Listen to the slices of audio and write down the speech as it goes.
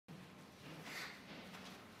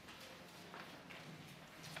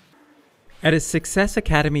At a Success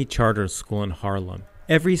Academy charter school in Harlem,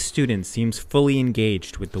 every student seems fully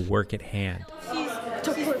engaged with the work at hand.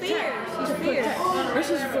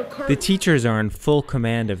 The teachers are in full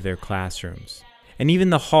command of their classrooms, and even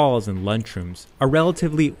the halls and lunchrooms are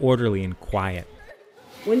relatively orderly and quiet.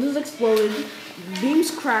 Windows exploded, beams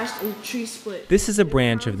crashed, and trees split. This is a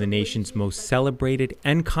branch of the nation's most celebrated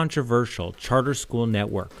and controversial charter school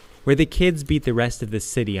network, where the kids beat the rest of the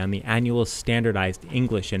city on the annual standardized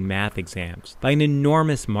English and math exams by an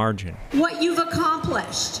enormous margin. What you've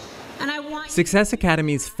accomplished. And I want Success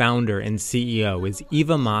Academy's founder and CEO is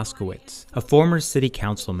Eva Moskowitz, a former city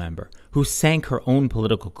council member who sank her own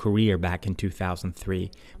political career back in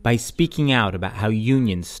 2003 by speaking out about how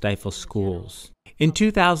unions stifle schools. In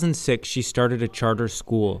 2006, she started a charter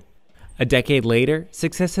school. A decade later,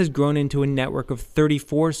 Success has grown into a network of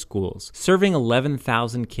 34 schools, serving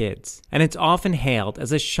 11,000 kids, and it's often hailed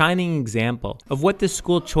as a shining example of what the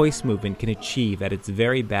school choice movement can achieve at its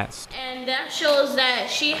very best. And that shows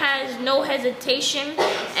that she has no hesitation,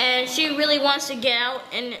 and she really wants to get out.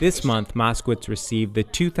 And this month, Moskowitz received the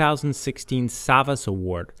 2016 Savas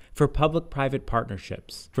Award for public-private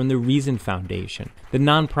partnerships from the Reason Foundation, the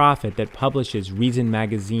nonprofit that publishes Reason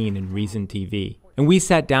Magazine and Reason TV. And we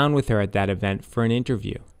sat down with her at that event for an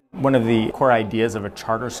interview. One of the core ideas of a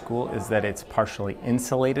charter school is that it's partially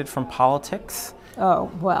insulated from politics.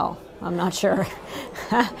 Oh, well, I'm not sure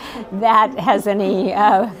that has any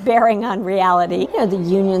bearing on reality. You know, the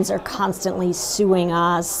unions are constantly suing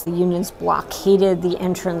us. The unions blockaded the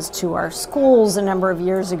entrance to our schools a number of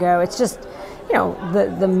years ago. It's just, you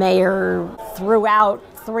know, the mayor threw out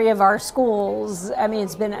 3 of our schools. I mean,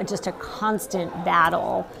 it's been just a constant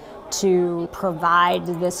battle to provide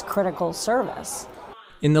this critical service.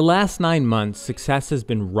 In the last 9 months, Success has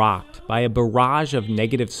been rocked by a barrage of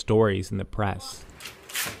negative stories in the press.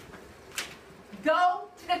 Go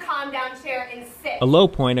to the calm down chair and sit. A low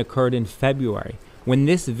point occurred in February when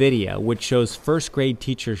this video, which shows first grade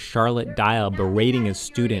teacher Charlotte Dial berating a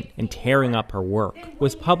student and tearing up her work,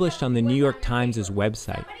 was published on the New York Times'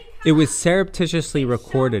 website. It was surreptitiously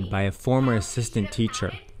recorded by a former assistant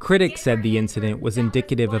teacher. Critics said the incident was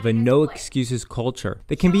indicative of a no-excuses culture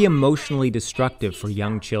that can be emotionally destructive for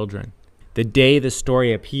young children. The day the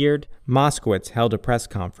story appeared, Moskowitz held a press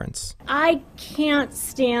conference. I can't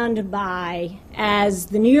stand by as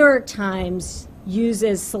the New York Times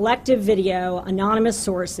uses selective video, anonymous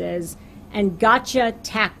sources, and gotcha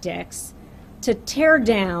tactics to tear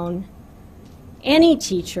down any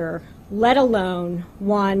teacher, let alone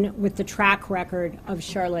one with the track record of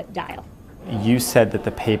Charlotte Dial. You said that the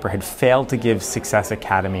paper had failed to give Success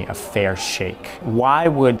Academy a fair shake. Why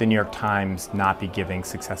would the New York Times not be giving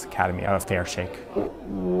Success Academy a fair shake?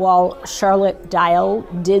 While Charlotte Dial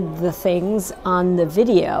did the things on the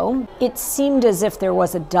video, it seemed as if there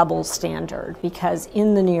was a double standard, because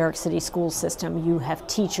in the New York City school system, you have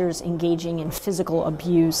teachers engaging in physical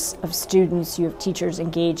abuse of students, you have teachers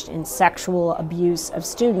engaged in sexual abuse of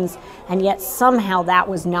students, and yet somehow that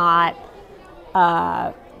was not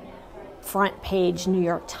front page New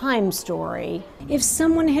York Times story. If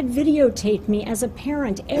someone had videotaped me as a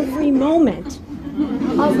parent every moment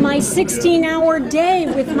of my 16-hour day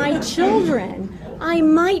with my children, I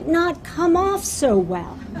might not come off so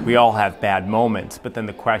well. We all have bad moments, but then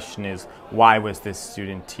the question is, why was this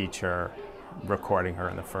student teacher recording her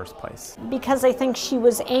in the first place? Because I think she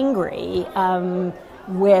was angry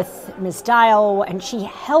with Ms. Dial, and she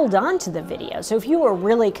held on to the video. So if you were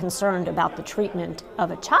really concerned about the treatment of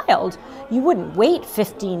a child, you wouldn't wait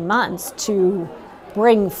 15 months to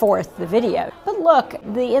bring forth the video. But look,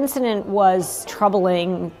 the incident was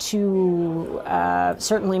troubling to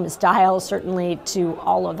certainly Ms. Dial, certainly to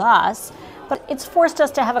all of us, but it's forced us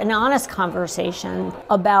to have an honest conversation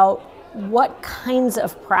about what kinds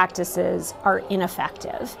of practices are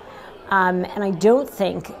ineffective. And I don't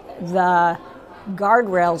think the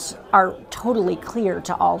guardrails are totally clear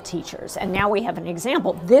to all teachers. And now we have an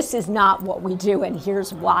example. This is not what we do, and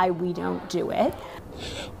here's why we don't do it.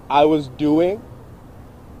 I was doing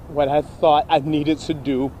what I thought I needed to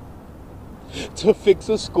do to fix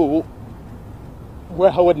a school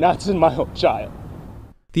where I would not send my own child.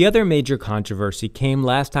 The other major controversy came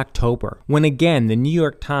last October, when again the New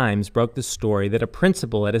York Times broke the story that a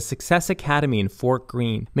principal at a Success Academy in Fort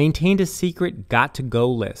Greene maintained a secret got-to-go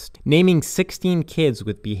list, naming 16 kids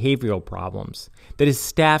with behavioral problems that his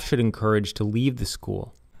staff should encourage to leave the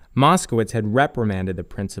school. Moskowitz had reprimanded the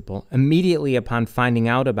principal immediately upon finding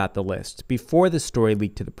out about the list before the story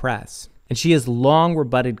leaked to the press. And she has long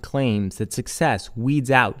rebutted claims that Success weeds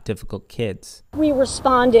out difficult kids. We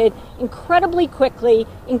responded incredibly quickly,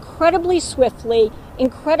 incredibly swiftly,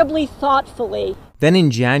 incredibly thoughtfully. Then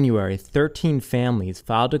in January, 13 families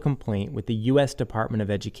filed a complaint with the U.S. Department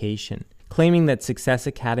of Education, claiming that Success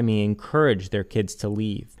Academy encouraged their kids to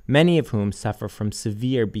leave, many of whom suffer from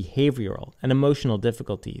severe behavioral and emotional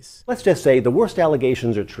difficulties. Let's just say the worst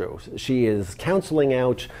allegations are true. She is counseling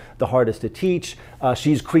out the hardest to teach.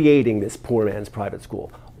 She's creating this poor man's private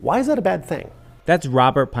school. Why is that a bad thing? That's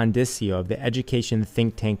Robert Pondiscio of the education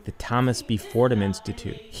think tank the Thomas B. Fordham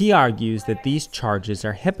Institute. He argues that these charges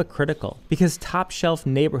are hypocritical because top-shelf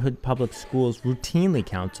neighborhood public schools routinely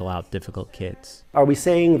counsel out difficult kids. Are we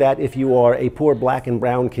saying that if you are a poor black and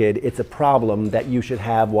brown kid, it's a problem that you should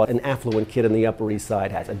have what an affluent kid on the Upper East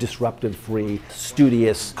Side has, a disruptive-free,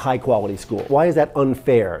 studious, high-quality school? Why is that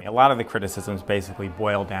unfair? A lot of the criticisms basically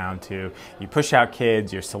boil down to you push out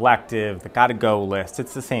kids, you're selective, the gotta-go list,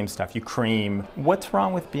 it's the same stuff, you cream. What's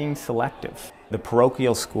wrong with being selective? The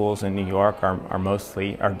parochial schools in New York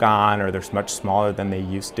are gone, or they're much smaller than they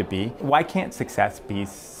used to be. Why can't Success be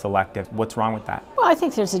selective? What's wrong with that? Well, I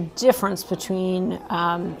think there's a difference between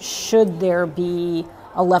should there be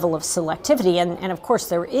a level of selectivity, and of course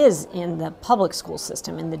there is in the public school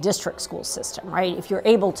system, in the district school system, right? If you're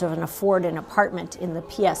able to afford an apartment in the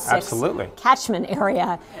PS6 Absolutely. catchment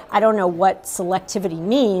area, I don't know what selectivity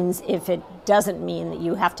means if it doesn't mean that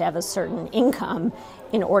you have to have a certain income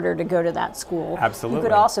in order to go to that school. Absolutely. You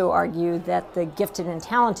could also argue that the gifted and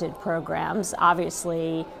talented programs,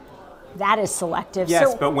 obviously, that is selective.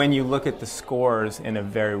 Yes, but when you look at the scores in a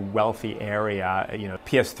very wealthy area,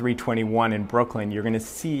 PS 321 in Brooklyn, you're going to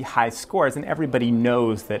see high scores, and everybody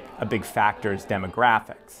knows that a big factor is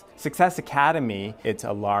demographics. Success Academy, it's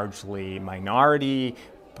a largely minority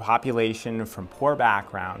population from poor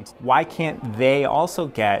backgrounds. Why can't they also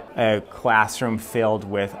get a classroom filled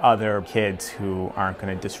with other kids who aren't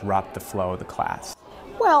going to disrupt the flow of the class?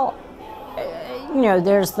 Well,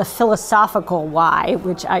 there's the philosophical why,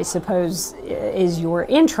 which I suppose is your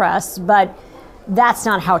interest, but that's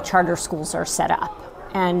not how charter schools are set up.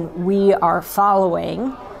 And we are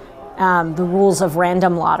following the rules of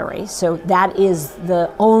random lottery, so that is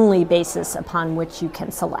the only basis upon which you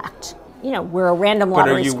can select. We're a random lottery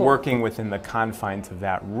school. But are you school. Working within the confines of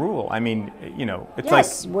that rule? I mean, it's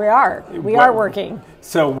yes, like... we are. We are working.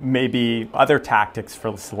 So maybe other tactics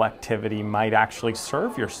for selectivity might actually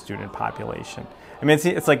serve your student population. I mean,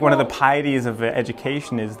 it's like one of the pieties of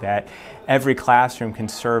education is that every classroom can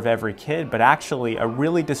serve every kid, but actually a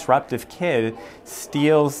really disruptive kid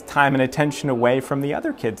steals time and attention away from the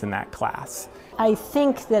other kids in that class. I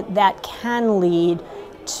think that can lead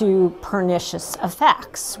to pernicious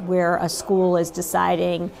effects, where a school is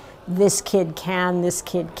deciding this kid can, this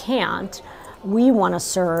kid can't. We want to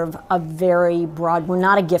serve a very broad, we're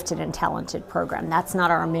not a gifted and talented program. That's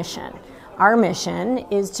not our mission. Our mission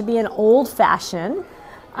is to be an old-fashioned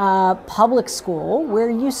public school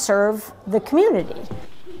where you serve the community.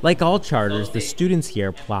 Like all charters, the students here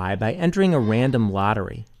apply by entering a random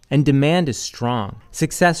lottery. And demand is strong.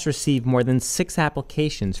 Success received more than 6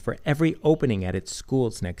 applications for every opening at its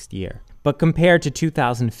schools next year. But compared to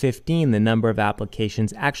 2015, the number of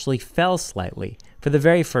applications actually fell slightly for the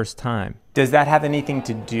very first time. Does that have anything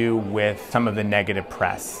to do with some of the negative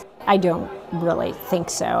press? I don't really think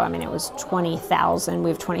so. I mean, it was 20,000. We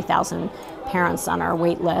have 20,000 parents on our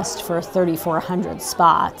wait list for 3,400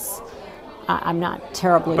 spots. I'm not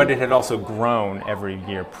terribly... But it had also grown every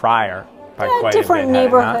year prior. Different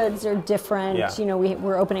neighborhoods are different. Yeah.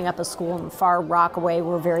 We're opening up a school in Far Rockaway.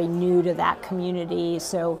 We're very new to that community,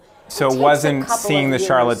 so wasn't seeing the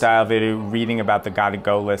Charlotte Dial video, reading about the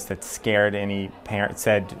gotta-go list that scared any parent,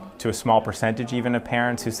 said to a small percentage even of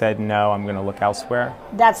parents who said, no, I'm going to look elsewhere?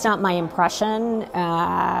 That's not my impression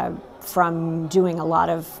from doing a lot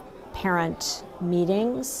of parent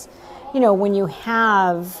meetings. When you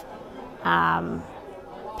have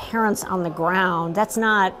parents on the ground, that's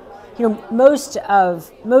not... most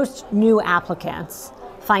new applicants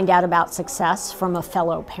find out about Success from a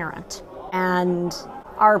fellow parent. And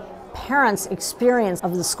our parents' experience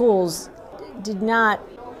of the schools did not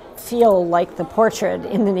feel like the portrait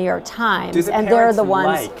in the New York Times. And they're the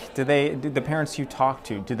ones... Do the parents you talk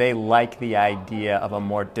to, do they like the idea of a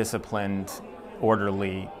more disciplined,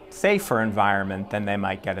 orderly, safer environment than they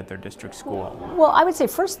might get at their district school? Well, I would say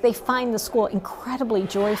first they find the school incredibly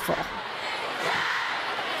joyful.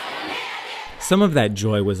 Some of that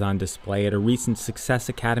joy was on display at a recent Success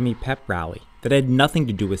Academy pep rally that had nothing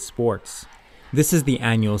to do with sports. This is the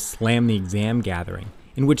annual Slam the Exam gathering,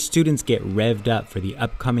 in which students get revved up for the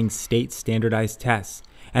upcoming state standardized tests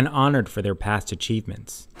and honored for their past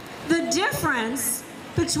achievements. The difference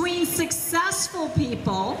between successful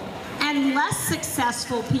people and less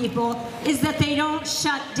successful people is that they don't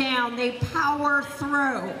shut down, they power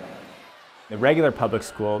through. The regular public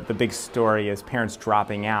school, the big story is parents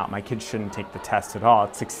dropping out. My kids shouldn't take the test at all.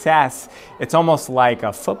 It's success. It's almost like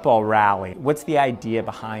a football rally. What's the idea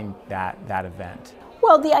behind that event?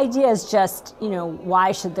 Well, the idea is just,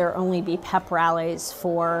 why should there only be pep rallies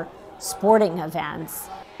for sporting events?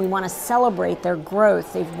 We want to celebrate their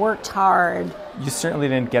growth. They've worked hard. You certainly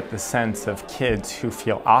didn't get the sense of kids who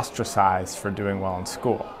feel ostracized for doing well in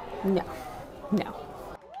school. No.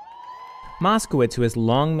 Moskowitz, who has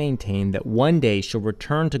long maintained that one day she'll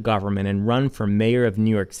return to government and run for mayor of New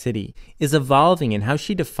York City, is evolving in how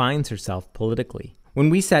she defines herself politically. When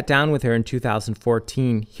we sat down with her in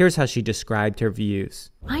 2014, here's how she described her views.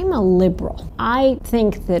 I'm a liberal. I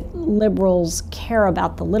think that liberals care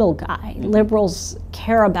about the little guy. Liberals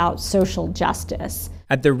care about social justice.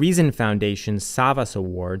 At the Reason Foundation's Savas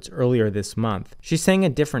Awards earlier this month, she sang a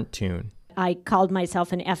different tune. I called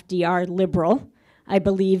myself an FDR liberal. I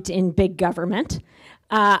believed in big government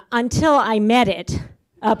until I met it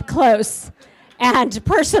up close and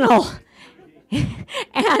personal.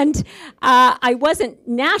 And I wasn't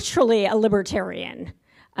naturally a libertarian.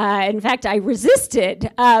 In fact, I resisted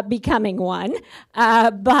becoming one.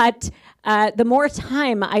 But the more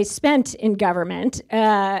time I spent in government,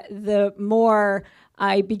 the more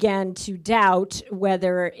I began to doubt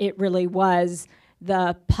whether it really was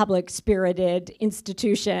the public-spirited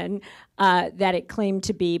institution that it claimed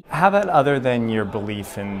to be. How about other than your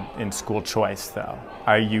belief in school choice, though?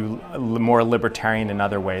 Are you more libertarian in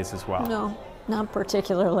other ways as well? No, not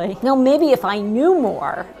particularly. No, maybe if I knew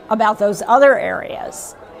more about those other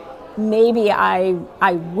areas, maybe I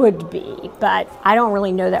would be, but I don't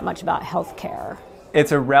really know that much about healthcare.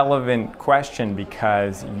 It's a relevant question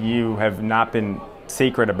because you have not been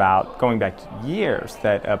secret about, going back years,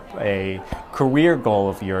 that a career goal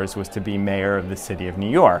of yours was to be mayor of the city of New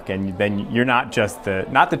York. And then you're not just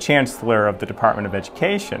not the chancellor of the Department of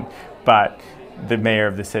Education, but the mayor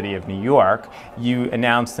of the city of New York. You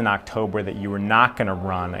announced in October that you were not going to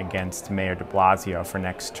run against Mayor de Blasio for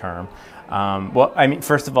next term. Well, I mean,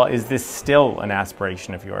 first of all, is this still an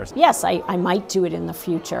aspiration of yours? Yes, I might do it in the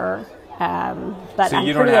future, but so I'm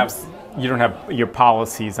you don't have your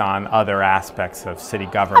policies on other aspects of city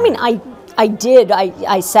government? I mean, I did.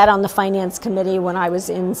 I sat on the finance committee when I was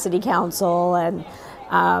in city council, and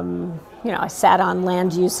I sat on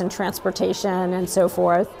land use and transportation and so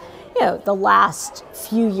forth. The last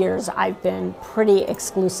few years I've been pretty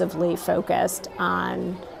exclusively focused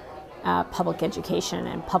on public education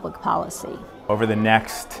and public policy. Over the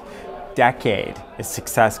next decade, is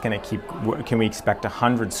success going to keep? Can we expect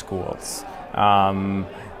 100 schools?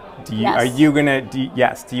 Yes. Are you gonna? Do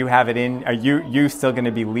you have it in? Are you still going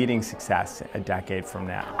to be leading success a decade from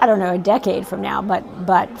now? I don't know, a decade from now,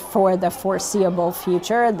 but for the foreseeable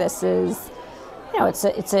future, this is,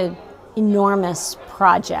 it's a enormous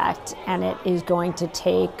project, and it is going to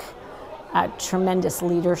take tremendous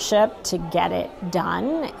leadership to get it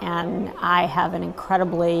done. And I have an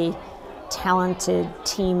incredibly talented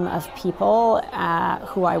team of people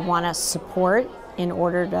who I want to support in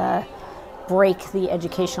order to break the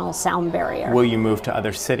educational sound barrier. Will you move to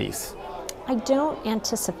other cities? I don't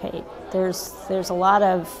anticipate. There's a lot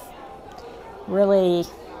of really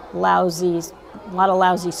lousy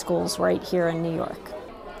schools right here in New York.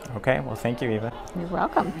 Okay, well, thank you, Eva. You're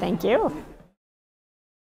welcome. Thank you.